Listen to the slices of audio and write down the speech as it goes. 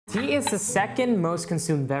Tea is the second most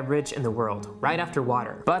consumed beverage in the world, right after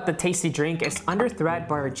water. But the tasty drink is under threat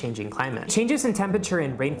by our changing climate. Changes in temperature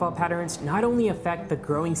and rainfall patterns not only affect the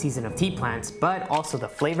growing season of tea plants, but also the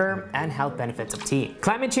flavor and health benefits of tea.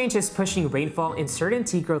 Climate change is pushing rainfall in certain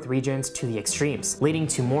tea growth regions to the extremes, leading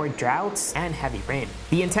to more droughts and heavy rain.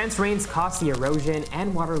 The intense rains cause the erosion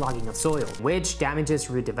and waterlogging of soil, which damages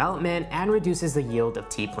root development and reduces the yield of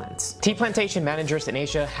tea plants. Tea plantation managers in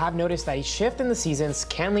Asia have noticed that a shift in the seasons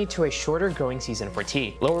can lead to a shorter growing season for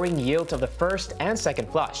tea, lowering yields of the first and second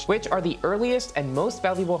flush, which are the earliest and most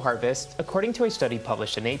valuable harvests according to a study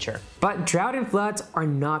published in Nature. But drought and floods are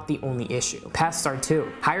not the only issue. Pests are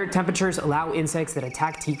too. Higher temperatures allow insects that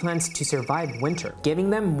attack tea plants to survive winter, giving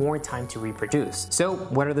them more time to reproduce. So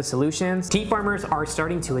what are the solutions? Tea farmers are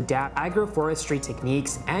starting to adapt agroforestry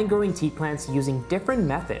techniques and growing tea plants using different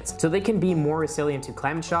methods so they can be more resilient to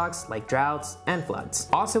climate shocks like droughts and floods.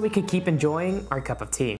 Also, we could keep enjoying our cup of tea.